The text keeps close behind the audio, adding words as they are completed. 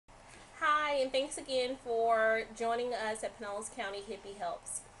and thanks again for joining us at Pinellas County HIPPY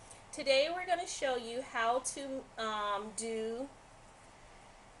Helps. Today we're going to show you how to do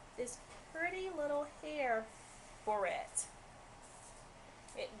this pretty little hair barrette.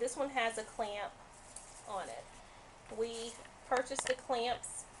 This one has a clamp on it. We purchased the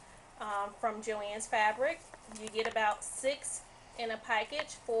clamps from Joann's Fabric. You get about 6 in a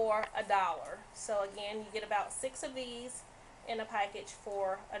package for $1. So again, you get about 6 of these in a package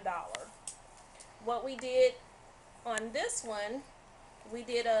for $1. What we did on this one, we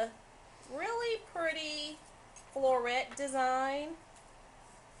did a really pretty floret design,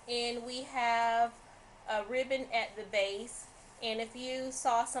 and we have a ribbon at the base. And if you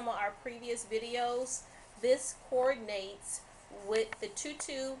saw some of our previous videos, this coordinates with the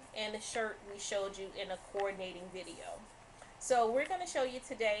tutu and the shirt we showed you in a coordinating video. So we're going to show you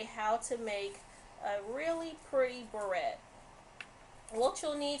today how to make a really pretty barrette. What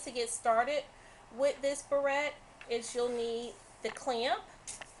you'll need to get started with this barrette is you'll need the clamp,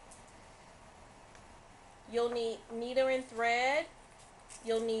 you'll need needle and thread,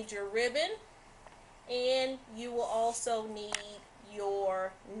 you'll need your ribbon, and you will also need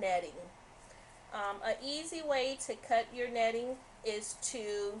your netting. An easy way to cut your netting is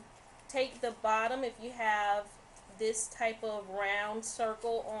to take the bottom, if you have this type of round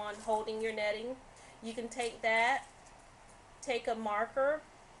circle on holding your netting, you can take that, take a marker,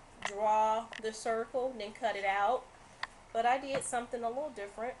 draw the circle, then cut it out. But I did something a little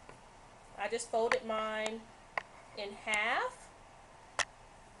different. I just folded mine in half,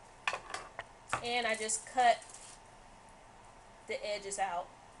 and I just cut the edges out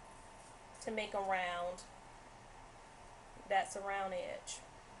to make them round. That's a round edge.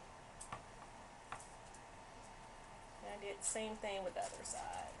 And I did the same thing with the other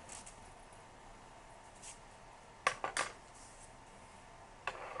side.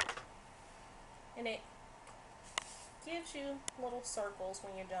 And it gives you little circles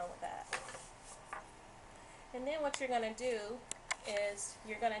when you're done with that. And then what you're going to do is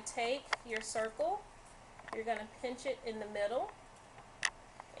you're going to take your circle, you're going to pinch it in the middle,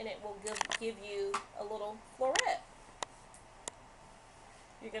 and it will give you a little floret.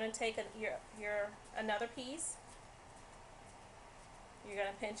 You're going to take another piece, you're going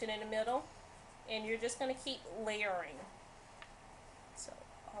to pinch it in the middle, and you're just going to keep layering. So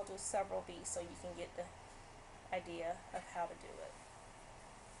I'll do several of these so you can get the idea of how to do it.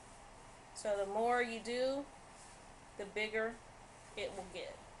 So the more you do, the bigger it will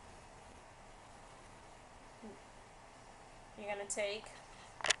get. You're going to take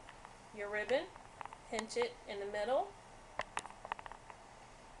your ribbon, pinch it in the middle,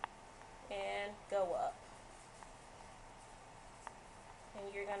 and go up.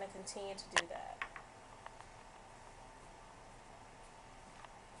 And you're going to continue to do that.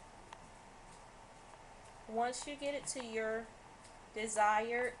 Once you get it to your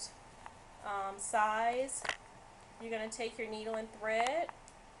desired size, you're going to take your needle and thread.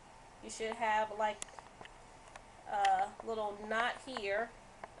 You should have like a little knot here,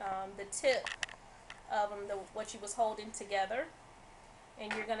 the tip of them, what you was holding together.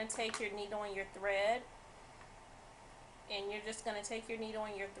 And you're going to take your needle and your thread, and you're just going to take your needle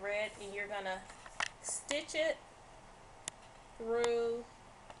and your thread, and you're going to stitch it through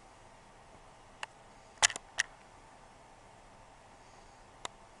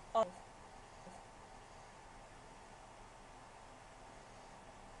all.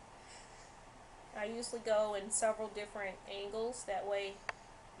 I usually go in several different angles, that way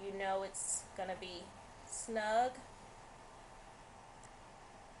you know it's going to be snug.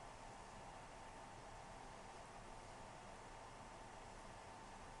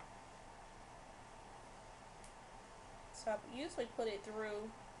 So I usually put it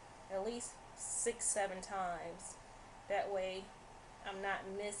through at least 6-7 times. That way I'm not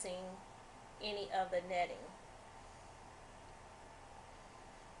missing any of the netting.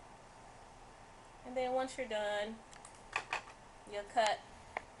 And then once you're done, you'll cut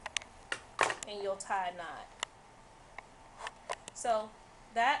and you'll tie a knot. So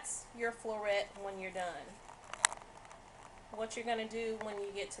that's your floret when you're done. What you're going to do when you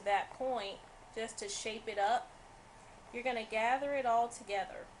get to that point, just to shape it up, you're going to gather it all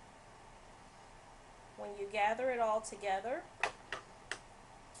together. When you gather it all together,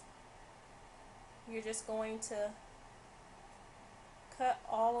 you're just going to cut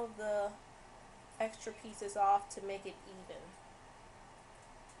all of the extra pieces off to make it even.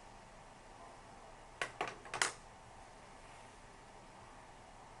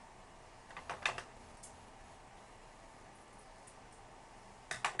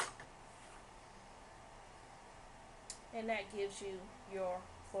 And that gives you your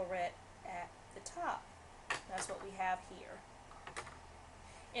floret at the top. That's what we have here.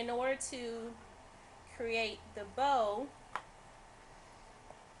 In order to create the bow,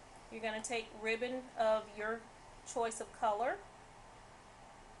 you're going to take ribbon of your choice of color,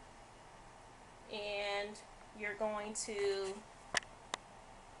 and you're going to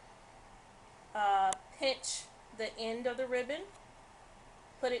pinch the end of the ribbon,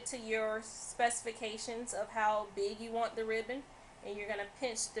 put it to your specifications of how big you want the ribbon, and you're going to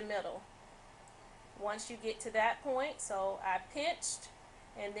pinch the middle. Once you get to that point, so I pinched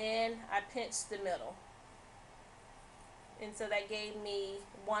and then I pinched the middle, and so that gave me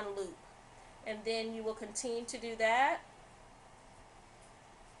one loop, and then you will continue to do that,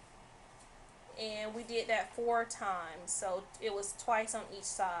 and we did that 4 times, so it was twice on each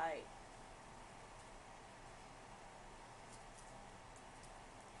side.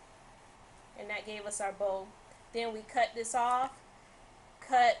 And that gave us our bow. Then we cut this off,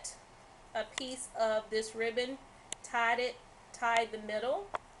 cut a piece of this ribbon, tied the middle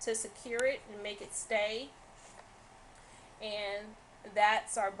to secure it and make it stay, and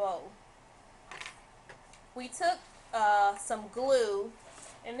that's our bow. We took some glue,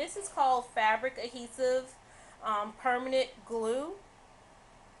 and this is called fabric adhesive permanent glue,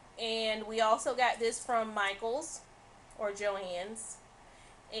 and we also got this from Michael's or Joann's.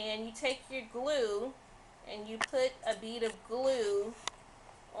 And you take your glue and you put a bead of glue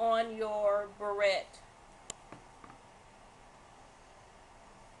on your barrette.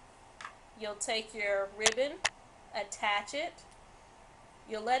 You'll take your ribbon, attach it.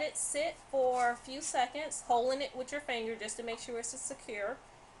 You'll let it sit for a few seconds, holding it with your finger just to make sure it's secure.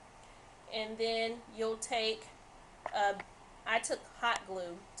 And then you'll take, I took hot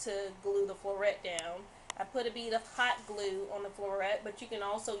glue to glue the floret down. I put a bead of hot glue on the floret, but you can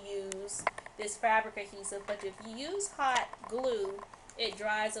also use this fabric adhesive. But if you use hot glue, it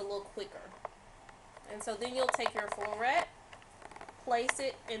dries a little quicker. And so then you'll take your floret, place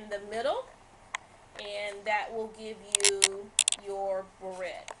it in the middle, and that will give you your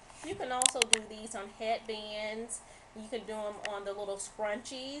barrette. You can also do these on headbands. You can do them on the little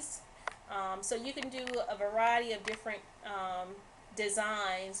scrunchies. So you can do a variety of different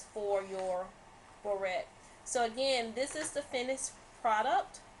designs for your barrette. So again, this is the finished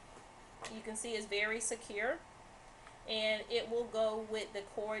product. You can see it's very secure, and it will go with the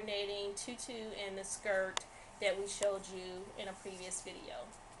coordinating tutu and the skirt that we showed you in a previous video.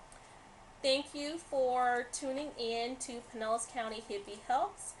 Thank you for tuning in to Pinellas County HIPPY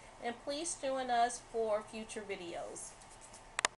Helps, and please join us for future videos.